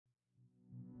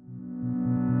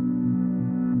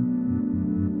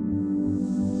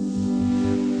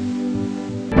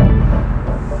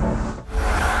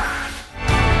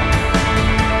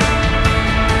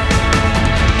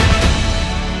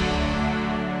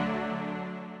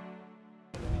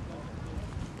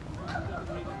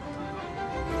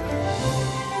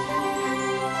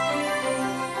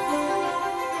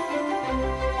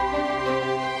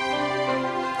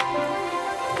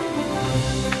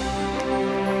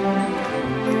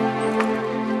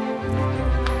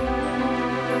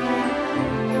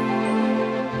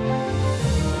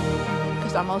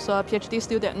I'm also a PhD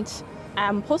student.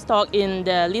 I'm postdoc in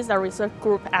the LISA research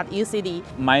group at UCD.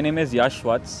 My name is Yash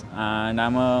Watts and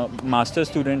I'm a master's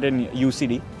student in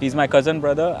UCD. He's my cousin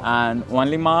brother and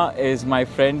Wanlima is my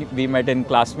friend. We met in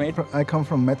classmate. I come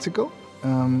from Mexico.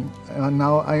 And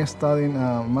now I am studying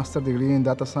a master's degree in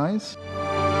data science.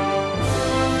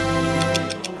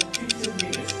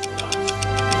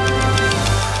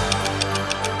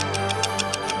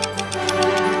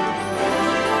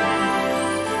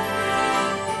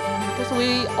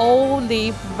 We all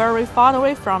live very far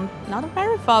away from, not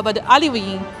very far, but I live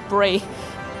in Bray.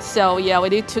 So yeah, we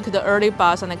did took the early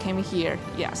bus and I came here,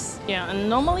 yes. Yeah, and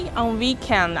normally on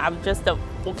weekend, I would just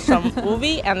watch some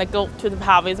movie and go to the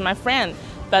pub with my friend.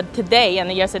 But today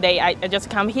and yesterday, I just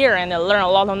come here and learn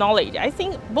a lot of knowledge. I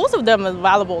think both of them are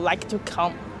valuable, like to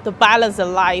come, to balance the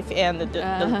life and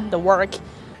the work.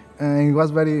 And it was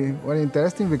very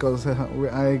interesting because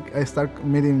I start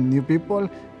meeting new people.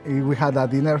 We had a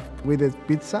dinner with a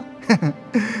pizza.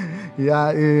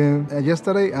 Yeah,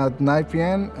 yesterday at 9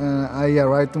 p.m. I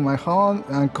arrived to my home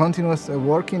and continued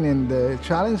working in the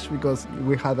challenge because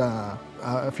we had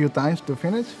a few times to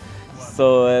finish.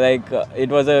 So it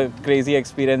was a crazy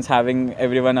experience having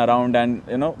everyone around and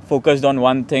focused on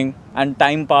one thing. And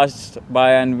time passed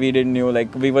by and we didn't know,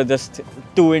 we were just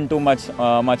too into much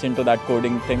into that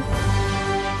coding thing.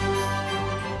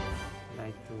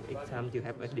 You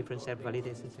have a different set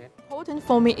validation set. Important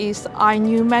for me is I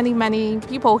knew many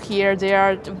people here. They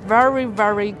are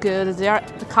very good. They are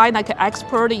kind of like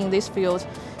expert in this field.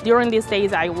 During these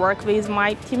days, I work with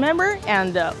my team member,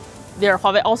 and their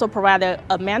Huawei also provided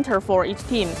a mentor for each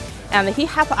team, and he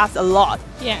helped us a lot.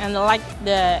 Yeah, and like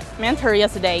the mentor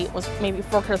yesterday was maybe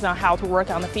focused on how to work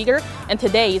on the figure, and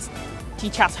today is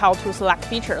teach us how to select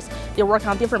features. They work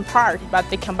on different parts, but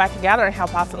they come back together and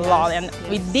help us a lot, and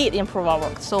we did improve our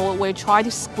work. So we try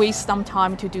to squeeze some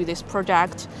time to do this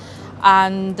project.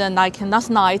 And then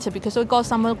last night, because we got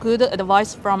some good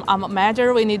advice from our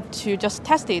manager, we need to just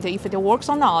test it if it works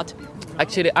or not.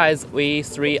 Actually, as we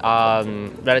three are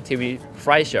relatively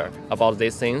fresher about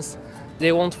these things,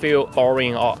 they won't feel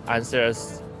boring or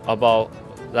answers about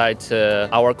that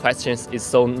our questions is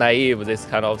so naive, this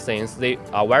kind of things. They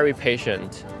are very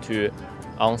patient to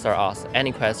answer us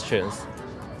any questions.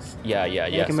 Yeah.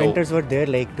 Mentors were there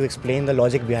to explain the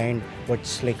logic behind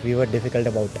what's we were difficult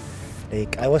about.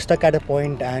 I was stuck at a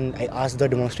point and I asked the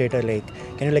demonstrator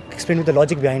can you explain me the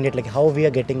logic behind it, how we are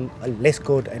getting less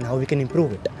code and how we can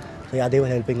improve it. So yeah, they were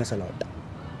helping us a lot.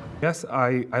 Yes,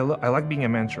 I like being a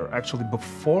mentor. Actually,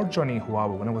 before joining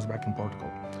Huawei, when I was back in Portugal,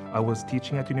 I was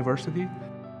teaching at university.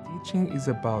 Teaching is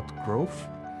about growth,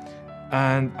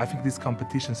 and I think this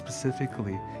competition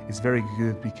specifically is very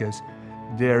good because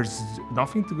there's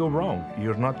nothing to go wrong.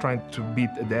 You're not trying to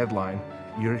beat a deadline.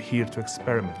 You're here to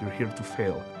experiment. You're here to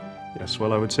fail. Yes,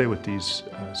 well, I would say with these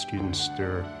students,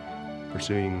 they're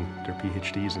pursuing their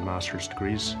PhDs and master's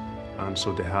degrees, and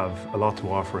so they have a lot to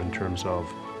offer in terms of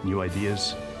new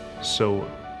ideas. So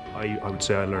I would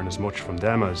say I learn as much from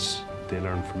them as they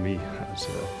learn from me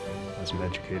as an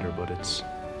educator, but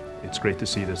it's great to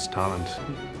see this talent.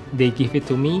 They give it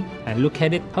to me, I look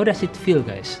at it. How does it feel,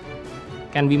 guys?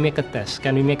 Can we make a test?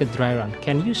 Can we make a dry run?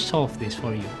 Can you solve this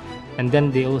for you? And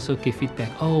then they also give feedback.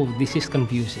 Oh, this is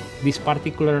confusing. This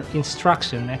particular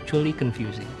instruction actually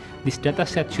confusing. This data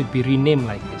set should be renamed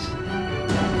like this.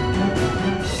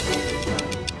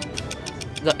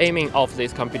 The aiming of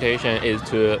this computation is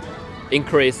to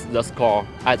increase the score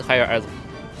as higher as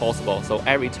possible. So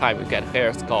every time you get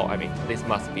higher score, I mean, this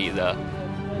must be the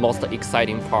most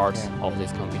exciting part of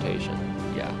this computation.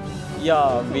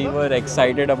 Yeah, we were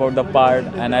excited about the part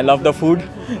and I love the food,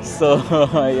 so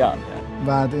yeah.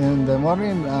 But in the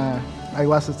morning, I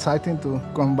was excited to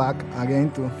come back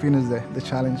again to finish the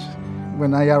challenge.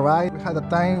 When I arrived, we had a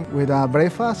time with a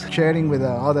breakfast, sharing with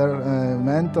other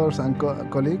mentors and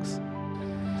colleagues.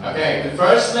 Okay, the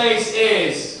first place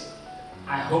is...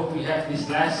 I hope we have this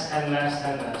last and last.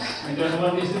 I don't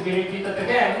want this to be repeated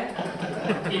again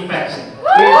in person.